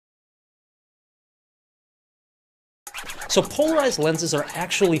So polarized lenses are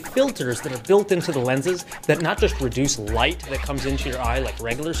actually filters that are built into the lenses that not just reduce light that comes into your eye like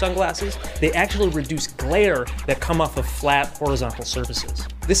regular sunglasses, they actually reduce glare that come off of flat horizontal surfaces.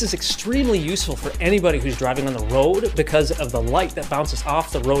 This is extremely useful for anybody who's driving on the road because of the light that bounces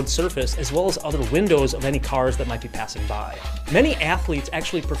off the road surface as well as other windows of any cars that might be passing by. Many athletes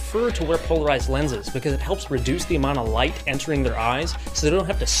actually prefer to wear polarized lenses because it helps reduce the amount of light entering their eyes so they don't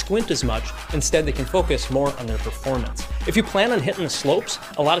have to squint as much. Instead, they can focus more on their performance. If you plan on hitting the slopes,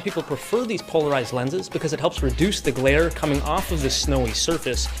 a lot of people prefer these polarized lenses because it helps reduce the glare coming off of the snowy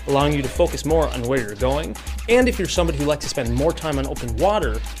surface, allowing you to focus more on where you're going. And if you're somebody who likes to spend more time on open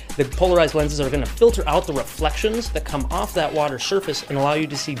water, the polarized lenses are going to filter out the reflections that come off that water surface and allow you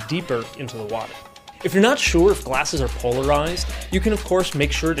to see deeper into the water. If you're not sure if glasses are polarized, you can of course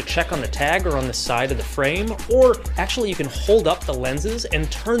make sure to check on the tag or on the side of the frame, or actually you can hold up the lenses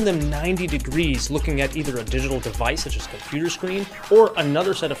and turn them 90 degrees looking at either a digital device such as a computer screen or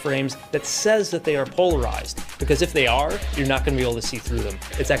another set of frames that says that they are polarized, because if they are, you're not going to be able to see through them.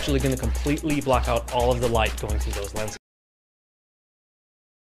 It's actually going to completely block out all of the light going through those lenses.